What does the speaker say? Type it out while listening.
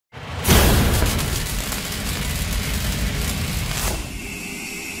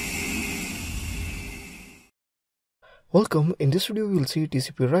Welcome, in this video we will see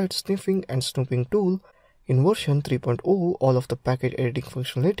Tcprewrite Sniffing and Snooping tool. In version 3.0, all of the package editing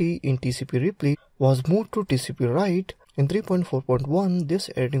functionality in Tcprewrite was moved to Tcprewrite. In 3.4.1, this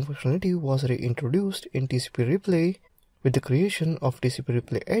editing functionality was reintroduced in Tcprewrite with the creation of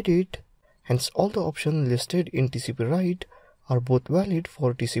Tcprewrite Edit. Hence, all the options listed in Tcprewrite are both valid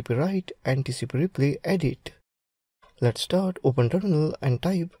for Tcprewrite and Tcprewrite Edit. Let's start. Open terminal and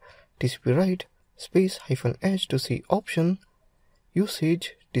type Tcprewrite space -h to see option,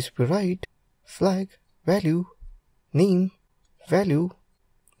 usage, Tcprewrite, flag, value, name, value,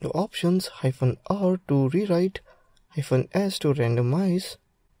 the options -r to rewrite, -s to randomize,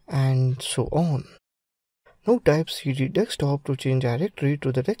 and so on. Now type cd desktop to change directory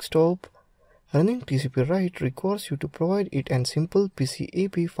to the desktop. Running Tcprewrite requires you to provide it an simple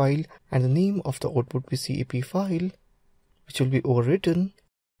PCAP file and the name of the output PCAP file, which will be overwritten.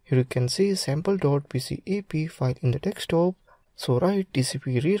 Here you can see sample.pcap file in the desktop. So write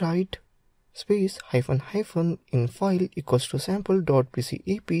tcprewrite space --in file equals to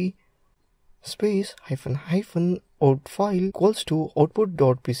sample.pcap space --out file equals to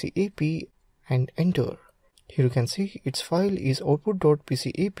output.pcap and enter. Here you can see its file is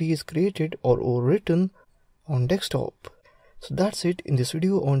output.pcap is created or overwritten on desktop. So that's it in this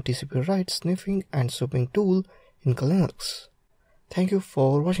video on Tcprewrite Sniffing and Snooping tool in Linux. Thank you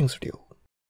for watching this video.